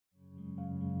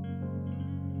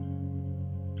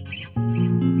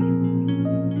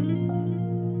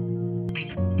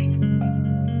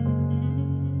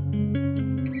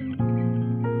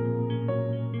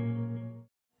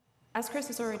As Chris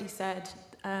has already said,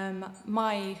 the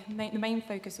main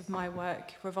focus of my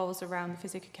work revolves around the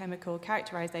physico-chemical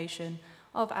characterization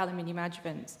of aluminium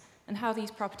adjuvants and how these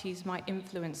properties might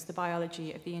influence the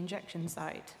biology of the injection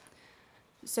site.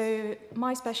 So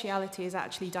my speciality is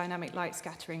actually dynamic light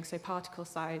scattering, so particle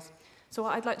size. So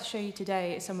what I'd like to show you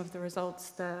today is some of the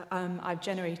results that I've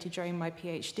generated during my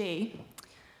PhD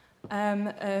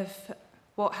of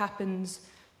what happens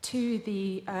to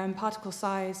the particle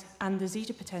size and the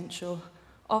zeta potential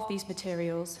of these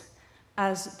materials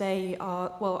as they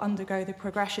undergo the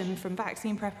progression from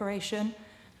vaccine preparation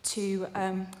to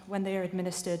when they are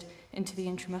administered into the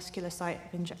intramuscular site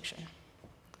of injection.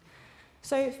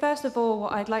 So first of all,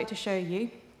 what I'd like to show you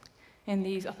in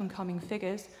these up-and-coming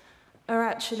figures are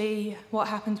actually what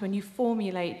happens when you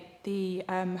formulate the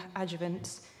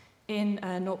adjuvants in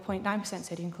 0.9%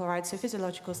 sodium chloride, so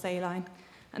physiological saline.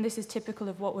 And this is typical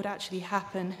of what would actually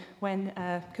happen when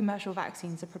commercial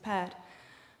vaccines are prepared.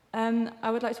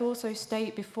 I would like to also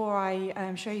state before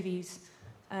I show you these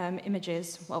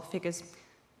figures,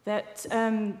 that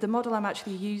the model I'm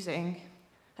actually using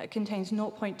contains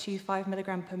 0.25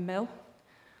 milligram per mil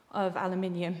of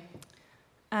aluminium.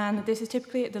 And this is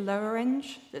typically at the lower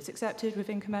range that's accepted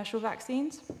within commercial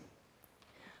vaccines.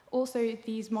 Also,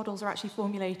 these models are actually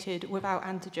formulated without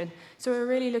antigen. So we're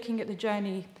really looking at the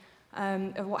journey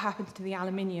of what happens to the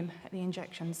aluminium at the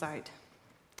injection site.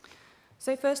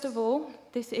 So first of all,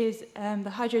 this is the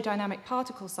hydrodynamic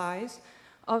particle size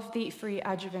of the three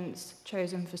adjuvants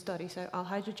chosen for study. So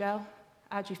alhydrogel,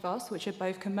 Adjuvants, which are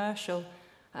both commercial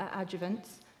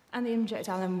adjuvants, and the inject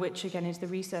alum, which again is the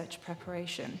research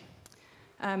preparation.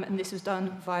 And this was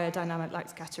done via dynamic light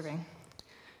scattering.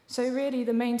 So really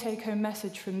the main take-home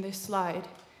message from this slide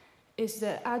is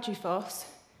that Adjuvants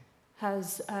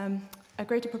has a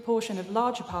greater proportion of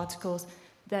larger particles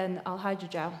than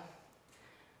alhydrogel.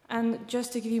 And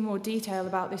just to give you more detail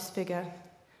about this figure,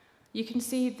 you can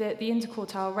see that the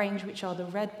interquartile range, which are the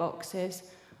red boxes,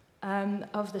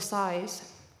 of the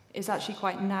size is actually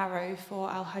quite narrow for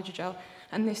alhydrogel.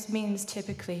 And this means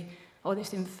typically, or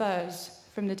this infers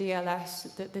from the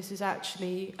DLS, that this is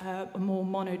actually a more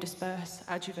monodisperse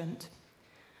adjuvant.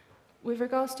 With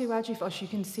regards to Adjuvants, you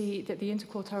can see that the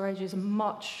interquartile range is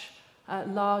much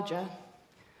larger,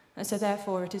 and so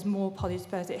therefore it is more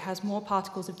polydispersed. It has more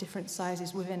particles of different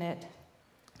sizes within it.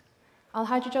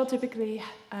 Alhydrogel typically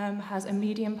has a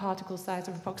medium particle size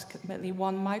of approximately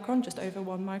 1 micron, just over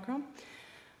 1 micron,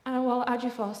 while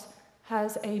Adjuvants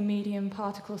has a medium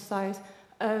particle size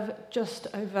of just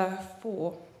over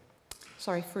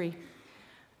 3.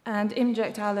 And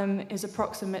inject alum is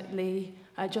approximately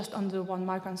just under 1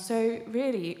 micron. So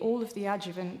really, all of the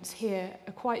adjuvants here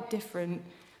are quite different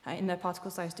in their particle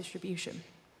size distribution.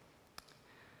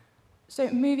 So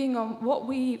moving on, what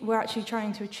we were actually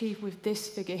trying to achieve with this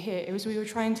figure here was we were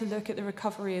trying to look at the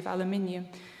recovery of aluminium.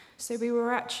 So we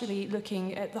were actually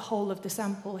looking at the whole of the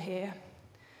sample here.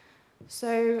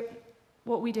 So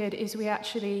what we did is we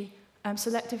actually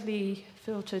selectively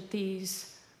filtered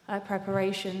these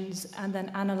preparations and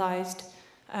then analyzed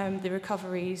the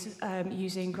recoveries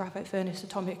using graphite furnace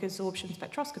atomic absorption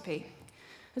spectroscopy.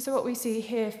 And so what we see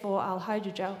here for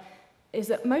alhydrogel is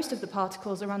that most of the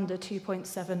particles are under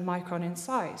 2.7 micron in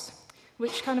size,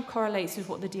 which kind of correlates with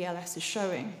what the DLS is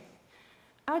showing.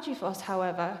 Adjuvants,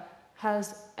 however,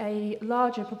 has a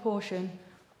larger proportion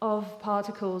of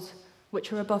particles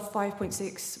which are above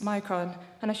 5.6 micron,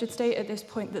 and I should state at this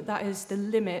point that that is the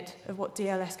limit of what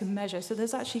DLS can measure. So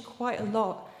there's actually quite a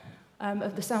lot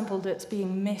of the sample that's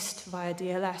being missed via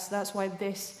DLS. That's why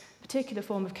this particular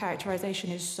form of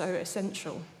characterization is so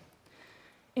essential.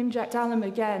 Inject alum,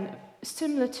 again,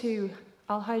 similar to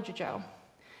alhydrogel.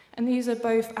 And these are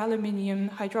both aluminium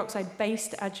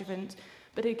hydroxide-based adjuvants,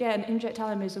 but again, inject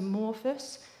alum is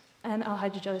amorphous, and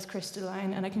alhydrogel is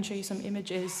crystalline, and I can show you some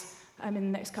images in the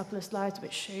next couple of slides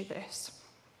which show this.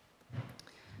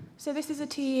 So this is a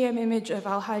TEM image of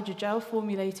alhydrogel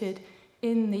formulated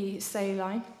in the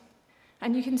saline.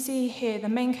 And you can see here the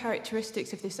main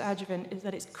characteristics of this adjuvant is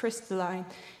that it's crystalline.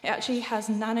 It actually has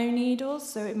nanoneedles,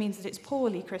 so it means that it's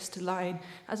poorly crystalline,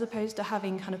 as opposed to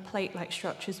having kind of plate-like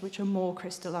structures which are more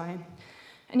crystalline.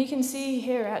 And you can see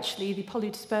here actually the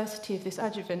polydispersity of this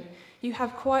adjuvant. You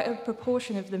have quite a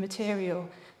proportion of the material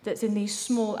that's in these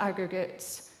small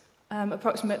aggregates,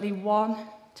 approximately 1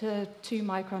 to 2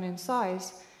 micron in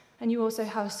size. And you also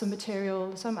have some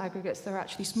material, some aggregates that are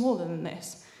actually smaller than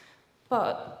this.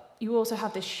 But you also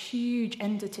have this huge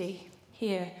entity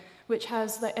here, which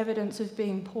has the evidence of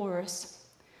being porous.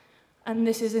 And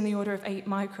this is in the order of 8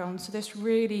 microns. So this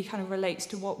really kind of relates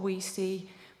to what we see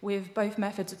with both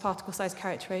methods of particle size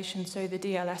characterization, so the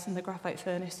DLS and the graphite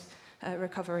furnace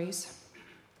recoveries.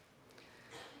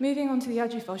 Moving on to the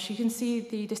Adjuvants, you can see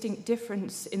the distinct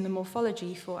difference in the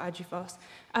morphology for Adjuvants.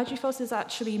 Adjuvants is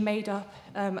actually made up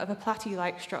of a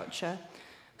platy-like structure.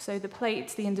 So the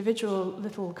plates, the individual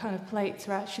little kind of plates,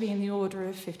 are actually in the order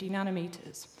of 50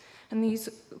 nanometers. And these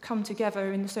come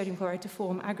together in the sodium chloride to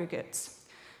form aggregates.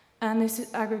 And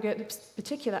this aggregate, this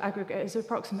particular aggregate, is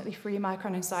approximately 3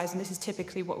 micron in size, and this is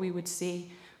typically what we would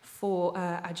see for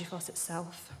Adjuvants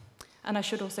itself. And I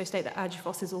should also state that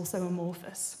Adjuvants is also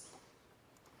amorphous.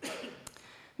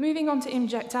 Moving on to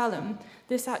inject alum,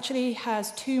 this actually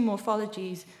has 2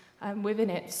 morphologies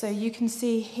within it. So you can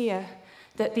see here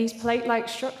that these plate-like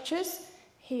structures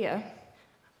here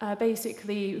are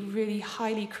basically really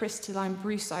highly crystalline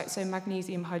brucite, so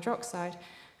magnesium hydroxide.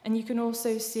 And you can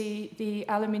also see the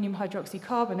aluminium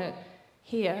hydroxycarbonate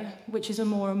here, which is a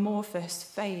more amorphous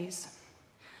phase.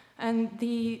 And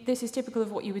this is typical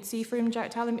of what you would see for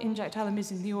inject alum. Inject alum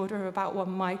is in the order of about 1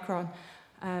 micron.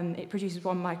 It produces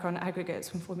 1 micron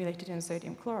aggregates when formulated in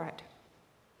sodium chloride.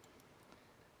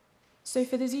 So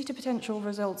for the zeta potential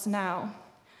results now,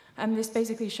 this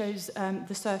basically shows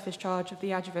the surface charge of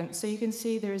the adjuvant. So you can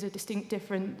see there is a distinct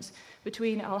difference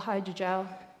between alhydrogel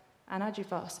and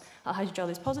Adjuvants. Alhydrogel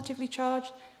is positively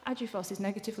charged, Adjuvants is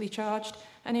negatively charged,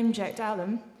 and inject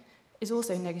alum is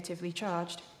also negatively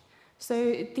charged.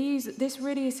 So this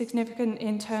really is significant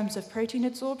in terms of protein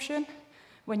absorption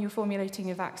when you're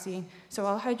formulating a vaccine. So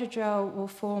alhydrogel will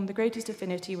form the greatest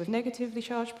affinity with negatively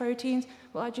charged proteins,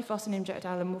 while Adjuvants and inject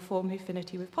alum will form the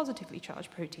affinity with positively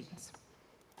charged proteins.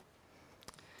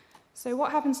 So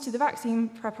what happens to the vaccine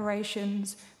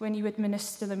preparations when you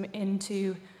administer them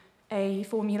into a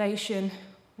formulation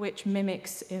which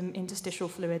mimics interstitial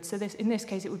fluid? So in this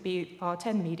case, it would be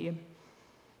R10 medium.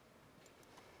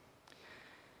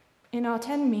 In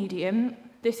R10 medium,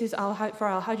 this is for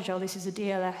alhydrogel, this is a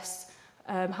DLS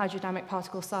hydrodynamic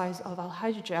particle size of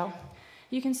alhydrogel.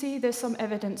 You can see there's some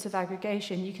evidence of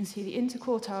aggregation. You can see the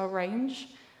interquartile range,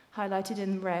 highlighted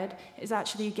in red, is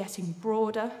actually getting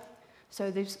broader.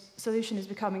 So the solution is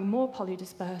becoming more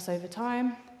polydisperse over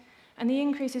time. And the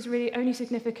increase is really only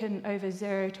significant over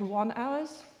 0 to 1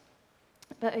 hours.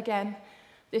 But again,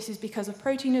 this is because of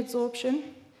protein adsorption,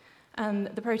 and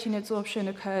the protein adsorption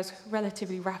occurs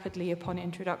relatively rapidly upon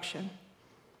introduction.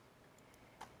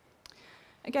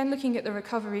 Again, looking at the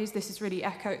recoveries, these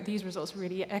results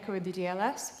really echo the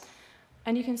DLS.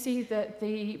 And you can see that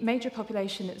the major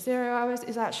population at 0 hours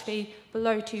is actually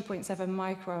below 2.7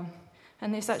 micron.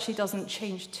 And this actually doesn't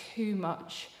change too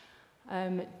much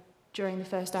during the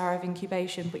first hour of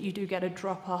incubation, but you do get a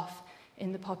drop-off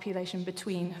in the population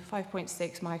between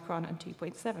 5.6 micron and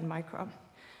 2.7 micron.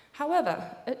 However,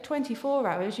 at 24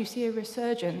 hours, you see a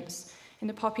resurgence in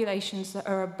the populations that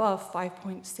are above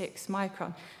 5.6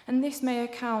 micron. And this may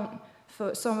account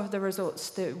for some of the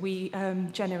results that we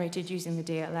generated using the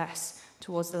DLS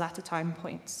towards the latter time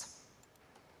points.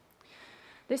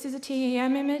 This is a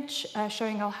TEM image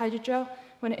showing alhydrogel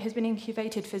when it has been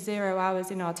incubated for 0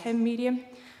 hours in R10 medium.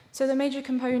 So the major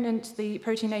component, the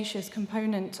proteinaceous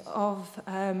component of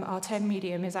R10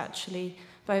 medium, is actually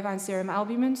bovine serum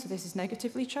albumin, so this is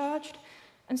negatively charged.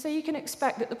 And so you can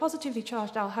expect that the positively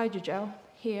charged alhydrogel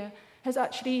here has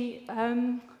actually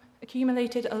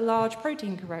accumulated a large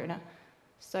protein corona.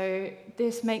 So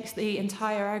this makes the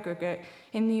entire aggregate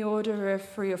in the order of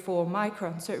 3 or 4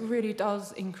 microns, so it really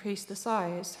does increase the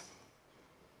size.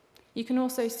 You can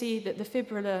also see that the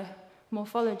fibrillar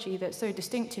morphology that's so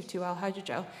distinctive to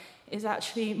alhydrogel is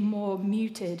actually more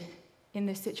muted in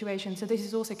this situation, so this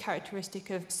is also characteristic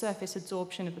of surface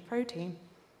adsorption of the protein.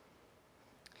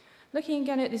 Looking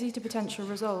again at the zeta potential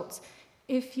results,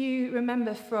 if you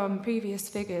remember from previous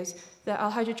figures that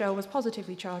alhydrogel was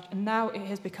positively charged and now it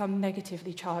has become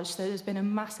negatively charged, so there's been a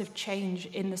massive change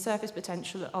in the surface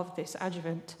potential of this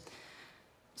adjuvant.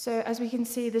 So as we can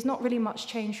see, there's not really much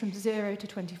change from 0 to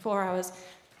 24 hours,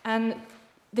 and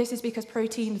this is because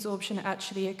protein absorption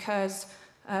actually occurs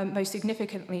most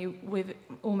significantly with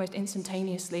almost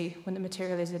instantaneously when the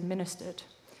material is administered.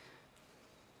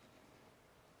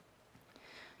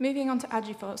 Moving on to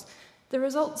Adjuvants, the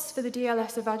results for the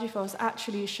DLS of Adjuvants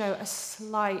actually show a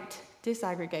slight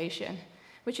disaggregation,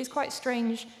 which is quite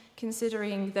strange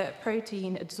considering that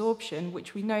protein adsorption,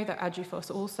 which we know that Adjuvants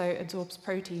also absorbs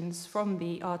proteins from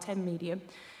the R10 medium,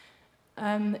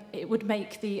 it would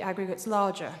make the aggregates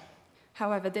larger.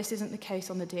 However, this isn't the case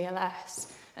on the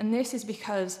DLS, and this is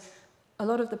because a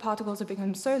lot of the particles have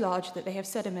become so large that they have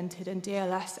sedimented and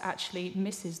DLS actually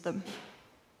misses them.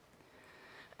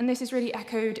 And this is really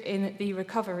echoed in the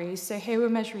recoveries. So here we're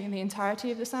measuring the entirety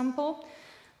of the sample.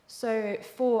 So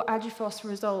for Adjuvants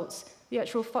results,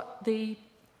 the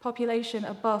population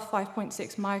above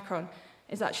 5.6 micron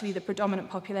is actually the predominant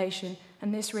population,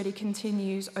 and this really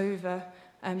continues over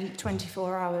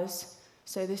 24 hours.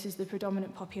 So this is the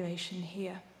predominant population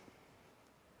here.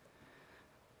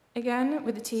 Again,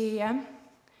 with the TEM,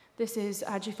 this is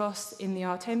Adjuvants in the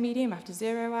R10 medium after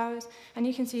 0 hours, and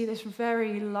you can see this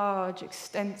very large,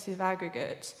 extensive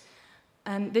aggregate.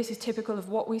 And this is typical of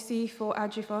what we see for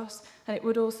Adjuvants, and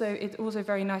it also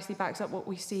very nicely backs up what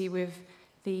we see with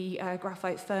the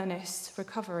graphite furnace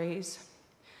recoveries.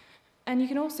 And you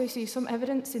can also see some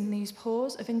evidence in these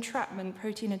pores of entrapment,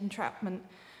 protein entrapment,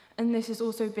 and this has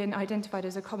also been identified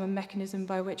as a common mechanism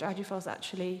by which Adjuvants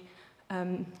actually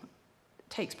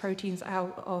takes proteins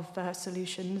out of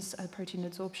solutions, protein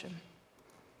adsorption.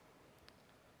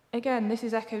 Again, this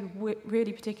is echoed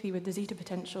really particularly with the zeta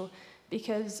potential,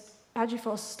 because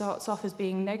Adjuvants starts off as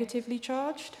being negatively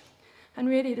charged, and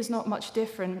really there's not much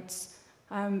difference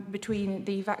between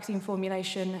the vaccine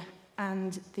formulation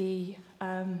and the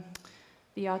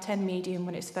R10 medium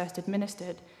when it's first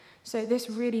administered. So this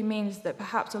really means that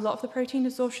perhaps a lot of the protein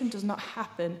adsorption does not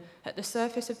happen at the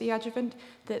surface of the adjuvant,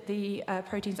 that the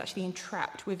protein's actually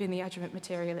entrapped within the adjuvant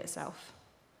material itself.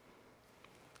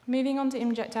 Moving on to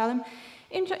inject-alum.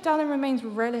 Inject-alum remains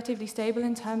relatively stable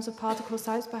in terms of particle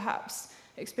size, perhaps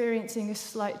experiencing a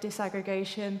slight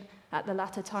disaggregation at the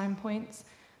latter time points.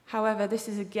 However, this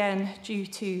is again due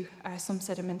to some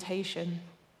sedimentation.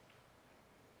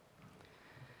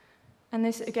 And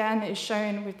this again is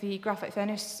shown with the graphite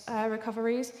furnace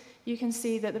recoveries. You can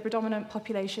see that the predominant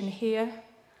population here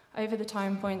over the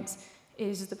time points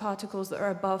is the particles that are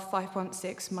above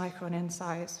 5.6 micron in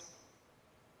size.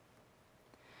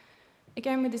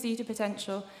 Again, with the zeta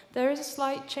potential, there is a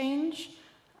slight change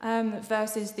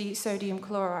versus the sodium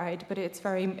chloride, but it's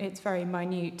very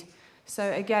minute.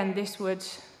 So again, this would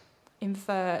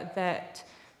infer that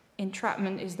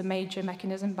entrapment is the major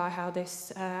mechanism by how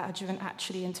this adjuvant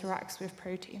actually interacts with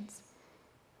proteins.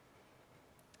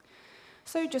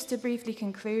 So just to briefly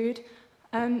conclude,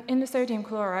 in the sodium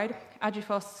chloride,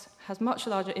 Adjuvants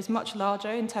is much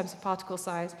larger in terms of particle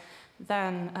size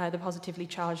than the positively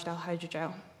charged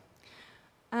alhydrogel.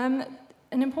 An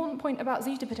important point about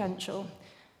zeta potential.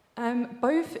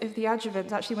 Both of the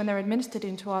adjuvants, actually, when they're administered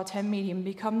into R10 medium,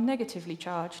 become negatively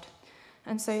charged.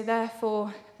 And so,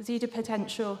 therefore, the zeta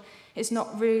potential is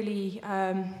not really,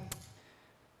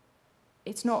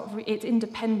 it's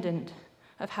independent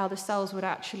of how the cells would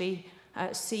actually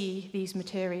see these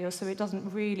materials, so it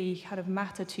doesn't really kind of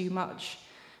matter too much,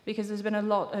 because there's been a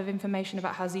lot of information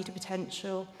about how zeta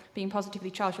potential, being positively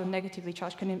charged or negatively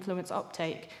charged, can influence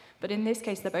uptake. But in this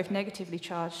case, they're both negatively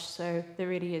charged, so there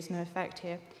really is no effect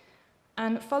here.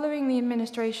 And following the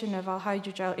administration of our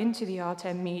hydrogel into the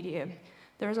R10 medium,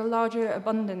 there is a larger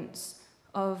abundance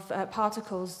of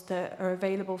particles that are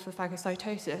available for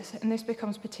phagocytosis, and this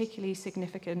becomes particularly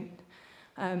significant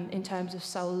in terms of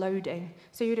cell loading.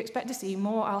 So you'd expect to see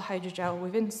more alhydrogel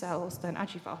within cells than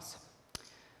Adjuvants.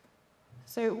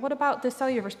 So what about the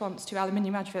cellular response to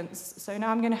aluminium adjuvants? So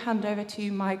now I'm going to hand over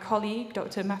to my colleague,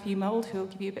 Dr. Matthew Mould, who will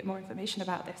give you a bit more information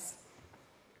about this.